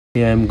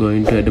Here I am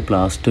going to add a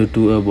plaster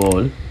to a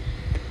wall.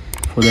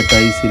 For that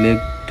I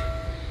select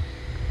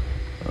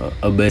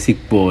a basic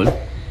wall.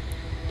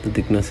 The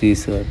thickness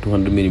is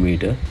 200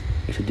 millimeter.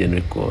 It's a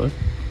generic wall.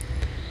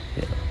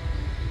 Yeah.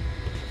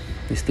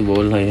 This is the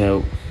wall I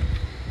have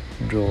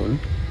drawn.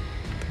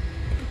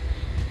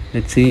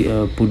 Let's see,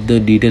 put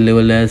the detail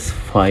level as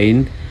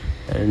fine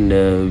and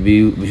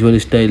visual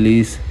style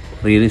is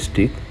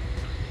realistic.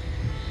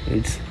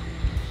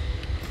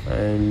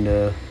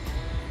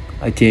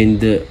 I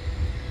change the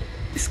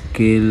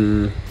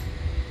scale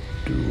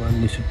to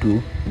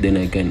 1:2. Then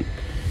I can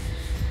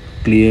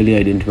clearly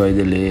identify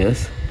the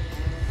layers.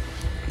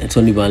 It's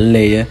only one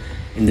layer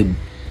in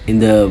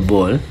the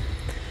wall,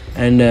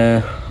 and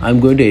I'm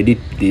going to edit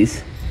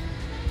this.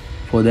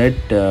 For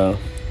that,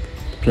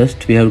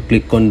 first we have to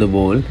click on the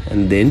wall,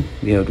 and then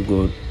we have to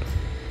go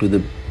to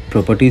the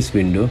properties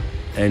window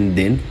and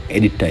then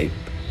edit type.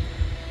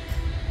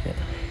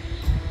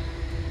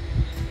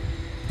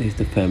 This is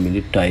the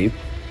family type.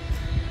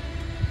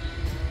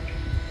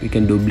 We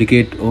can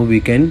duplicate or we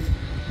can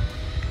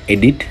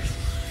edit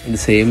in the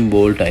same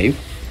wall type.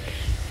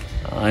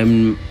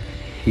 I'm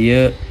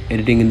here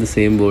editing in the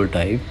same wall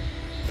type.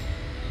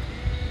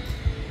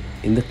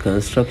 In the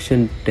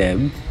construction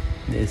tab,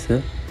 there's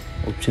a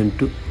option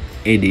to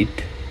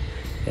edit.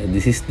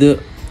 This is the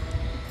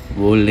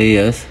wall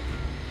layers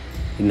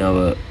in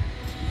our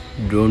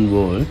drawn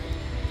wall.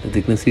 The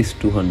thickness is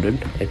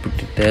 200. I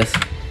put it as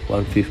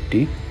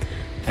 150,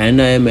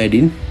 and I am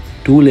adding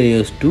 2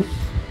 layers to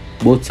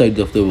both sides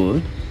of the wall.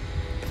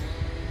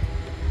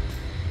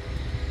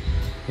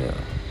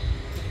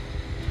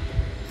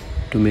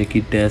 To make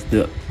it as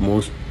the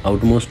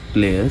outermost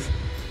layers,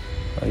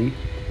 I'm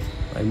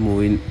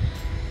moving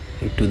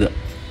it to the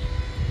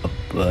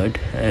upward,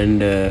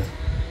 and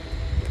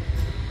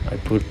I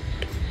put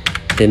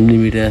 10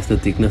 mm as the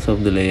thickness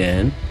of the layer,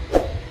 and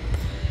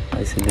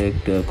I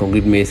select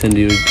concrete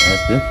masonry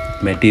as the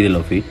material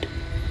of it.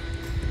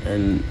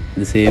 And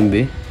the same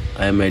way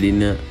I am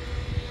adding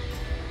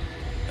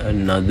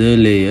another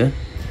layer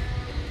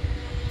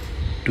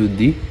to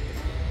the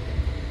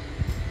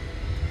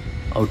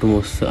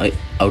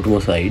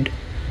outermost side,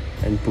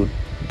 and put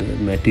the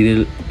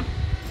material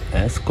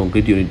as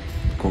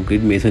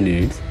concrete mason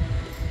units,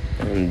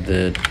 and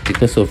the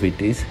thickness of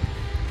it is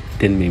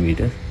 10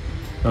 mm.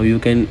 Now you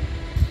can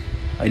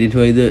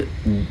identify the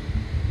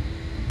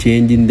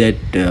change in that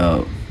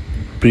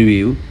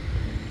preview,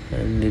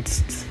 and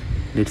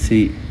let's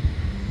see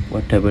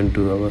what happened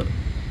to our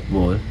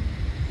wall.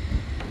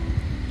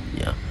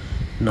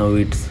 Now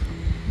it's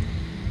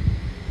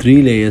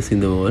 3 layers in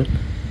the wall.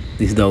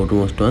 This is the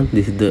outermost one,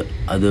 this is the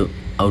other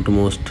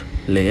outermost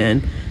layer,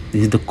 and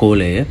this is the core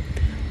layer.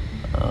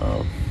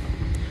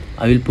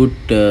 I will put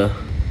the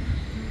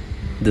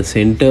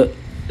center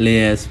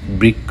layer as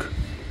brick.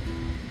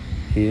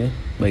 Here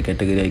by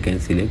category I can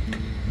select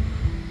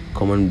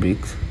common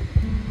bricks.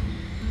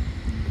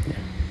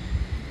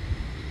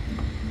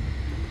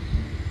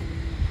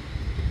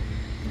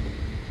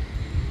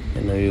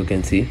 And now you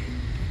can see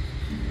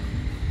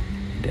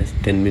it has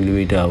 10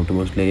 mm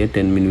outermost layer,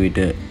 10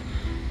 mm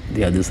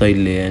the other side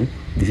layer, and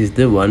this is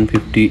the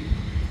 150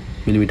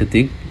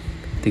 mm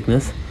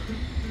thickness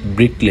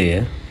brick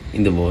layer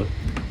in the wall.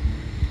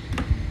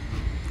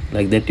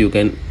 Like that you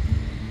can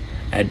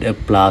add a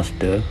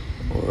plaster,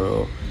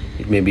 or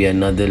it may be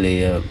another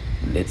layer.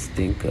 Let's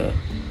think,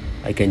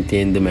 I can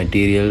change the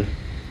material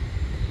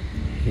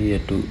here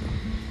to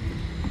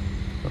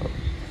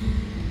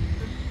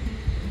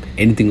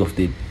anything of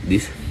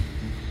this.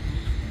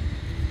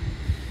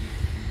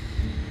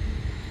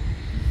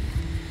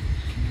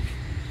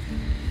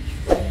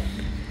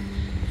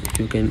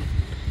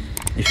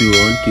 If you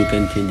want, you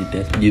can change it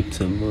as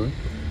gypsum board.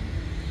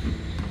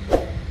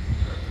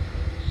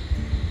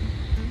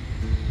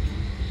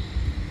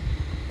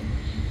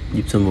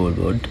 Gypsum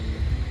board.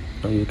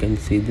 Now you can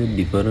see the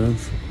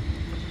difference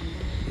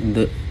in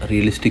the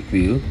realistic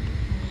view.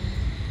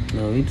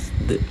 Now it's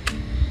the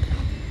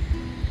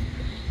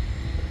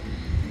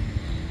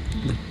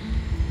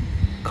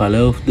color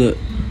of the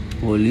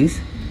wall is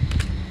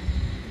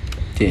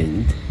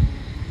changed.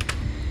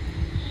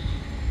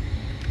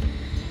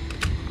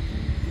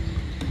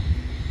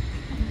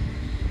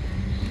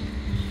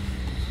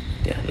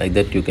 Like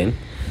that you can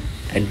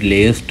add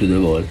layers to the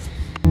walls.